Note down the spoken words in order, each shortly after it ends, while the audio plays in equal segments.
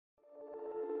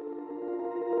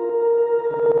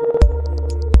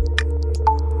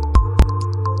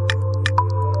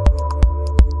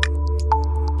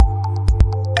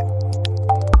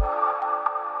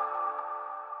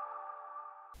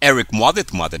Eric Muathe,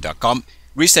 Muathe.com.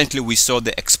 Recently we saw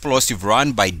the explosive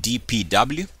run by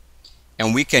DPW,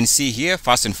 and we can see here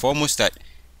first and foremost that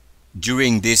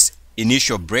during this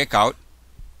initial breakout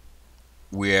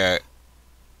we're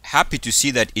happy to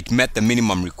see that it met the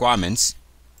minimum requirements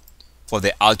for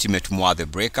the ultimate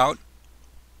Muathe breakout.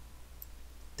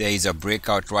 There is a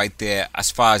breakout right there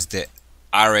as far as the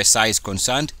RSI is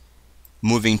concerned,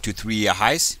 moving to 3-year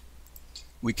highs.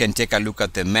 We can take a look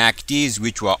at the MACDs,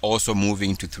 which were also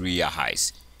moving to 3-year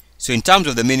highs. So in terms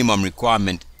of the minimum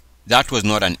requirement, that was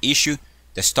not an issue.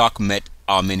 The stock met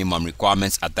our minimum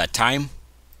requirements at that time.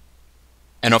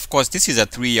 And of course, this is a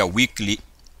 3-year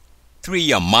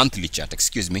monthly chart,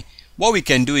 excuse me. What we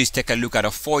can do is take a look at a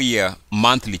 4-year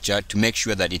monthly chart to make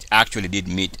sure that it actually did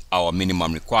meet our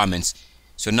minimum requirements.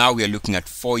 So now we are looking at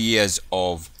 4 years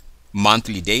of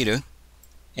monthly data.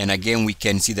 And again, we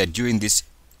can see that during this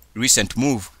recent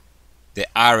move, the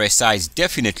RSI is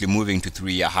definitely moving to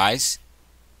 3-year highs.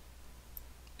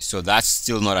 So that's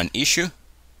still not an issue.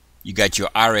 You got your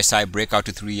RSI breakout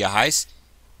to 3-year highs,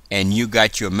 and you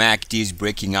got your MACDs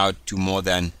breaking out to more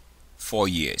than 4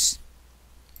 years.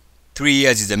 3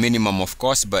 years is the minimum, of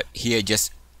course, but here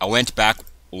I went back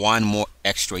one more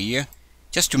extra year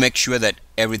just to make sure that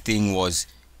everything was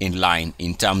in line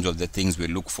in terms of the things we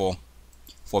look for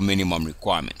minimum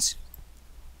requirements.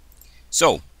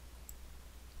 So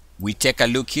we take a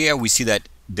look here, we see that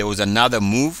there was another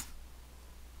move.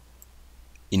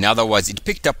 In other words, it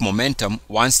picked up momentum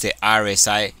once the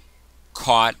RSI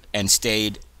caught and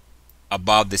stayed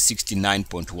above the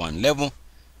 69.1 level.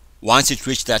 Once it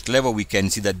reached that level, we can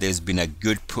see that there's been a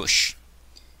good push.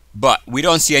 But we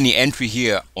don't see any entry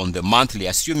here on the monthly,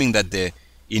 assuming that the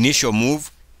initial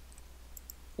move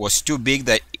was too big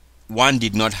that one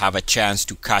did not have a chance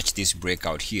to catch this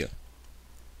breakout here.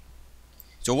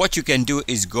 So what you can do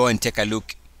is go and take a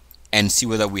look and see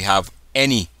whether we have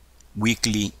any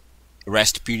weekly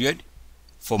rest period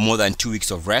for more than 2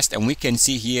 weeks of rest, and we can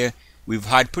see here we've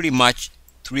had pretty much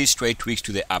 3 straight weeks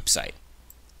to the upside.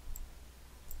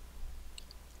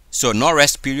 So no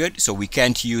rest period, so we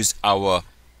can't use our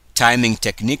timing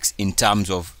techniques in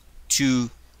terms of 2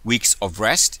 weeks of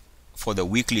rest for the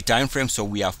weekly time frame, so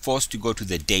we are forced to go to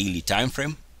the daily time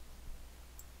frame.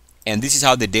 And this is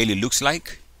how the daily looks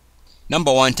like.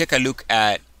 Number one, take a look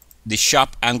at the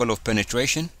sharp angle of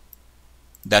penetration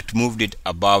that moved it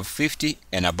above 50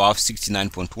 and above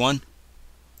 69.1.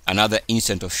 Another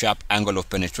instant of sharp angle of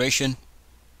penetration,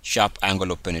 sharp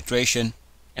angle of penetration,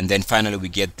 and then finally we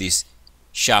get this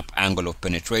sharp angle of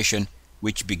penetration,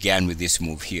 which began with this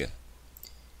move here.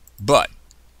 But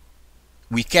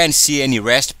we can't see any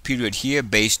rest period here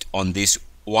based on this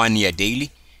 1 year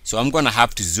daily, so I'm gonna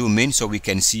have to zoom in so we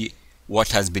can see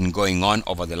what has been going on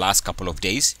over the last couple of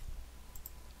days.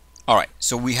 Alright,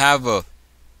 so we have a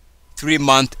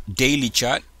 3-month daily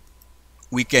chart.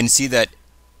 We can see that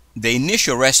the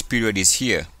initial rest period is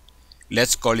here.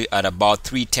 Let's call it at about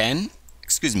 210.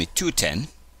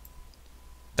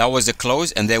 That was the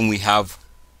close, and then we have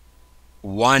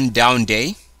one down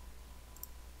day,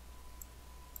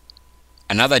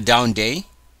 another down day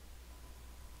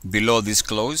below this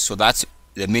close, so that's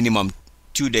the minimum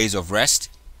 2 days of rest.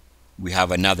 We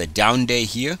have another down day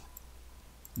here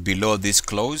below this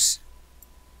close,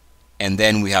 and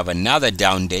then we have another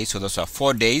down day, so those are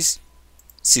 4 days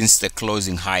since the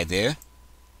closing high there.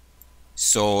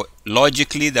 So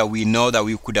logically that we know that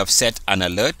we could have set an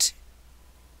alert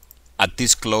at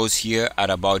this close here at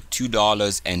about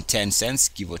 $2.10,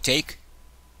 give or take,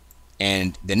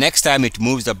 and the next time it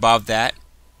moves above that,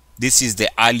 this is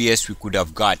the earliest we could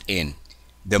have got in.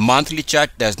 The monthly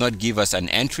chart does not give us an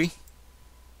entry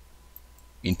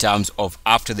in terms of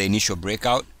after the initial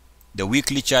breakout. The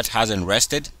weekly chart hasn't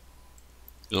rested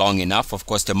long enough. Of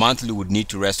course, the monthly would need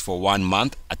to rest for 1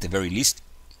 month at the very least.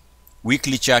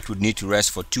 Weekly chart would need to rest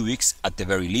for 2 weeks at the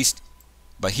very least.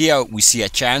 But here we see a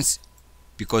chance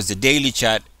because the daily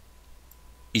chart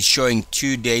is showing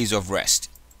 2 days of rest.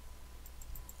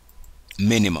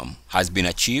 Minimum has been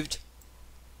achieved,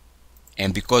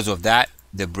 and because of that,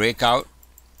 the breakout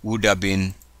would have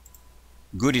been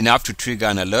good enough to trigger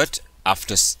an alert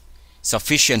after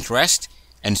sufficient rest.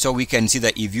 And so we can see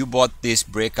that if you bought this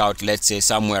breakout, let's say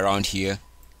somewhere around here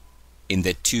in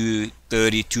the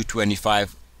 $230,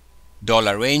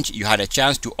 $225 range, you had a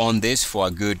chance to own this for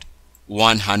a good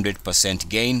 100%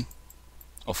 gain.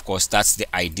 Of course, that's the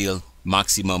ideal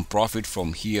maximum profit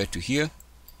from here to here,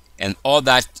 and all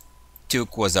that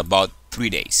took was about 3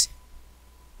 days.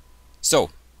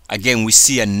 So again, we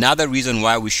see another reason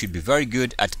why we should be very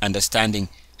good at understanding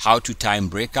how to time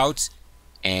breakouts,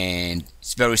 and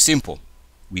it's very simple.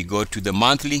 We go to the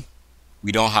monthly.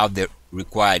 We don't have the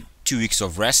required 2 weeks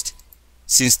of rest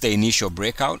since the initial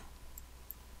breakout.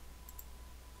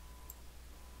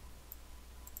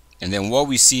 And then what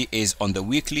we see is on the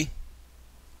weekly,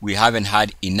 we haven't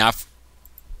had enough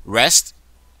rest.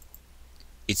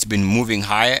 It's been moving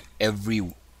higher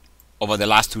over the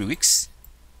last 3 weeks.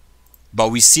 But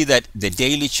we see that the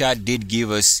daily chart did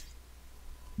give us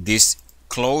this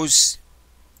close.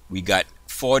 We got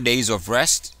 4 days of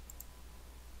rest.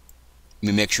 Let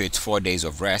me make sure it's 4 days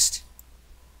of rest.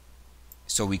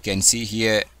 So we can see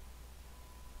here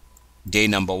day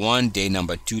number 1, day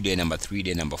number 2, day number 3,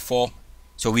 day number 4.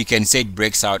 So we can say it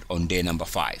breaks out on day number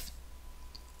 5.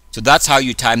 So that's how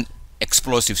you time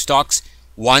explosive stocks.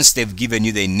 Once they've given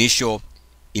you the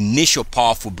initial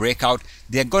powerful breakout,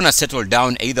 they're gonna settle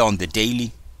down either on the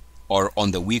daily or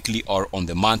on the weekly or on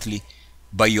the monthly,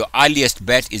 but your earliest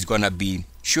bet is gonna be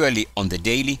surely on the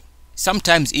daily.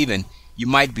 Sometimes even you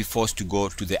might be forced to go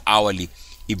to the hourly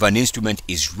if an instrument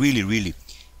is really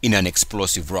in an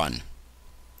explosive run.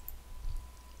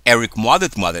 Eric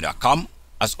Muathe, Muathe.com.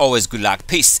 As always, good luck,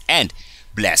 peace, and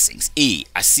blessings.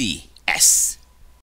 EACS.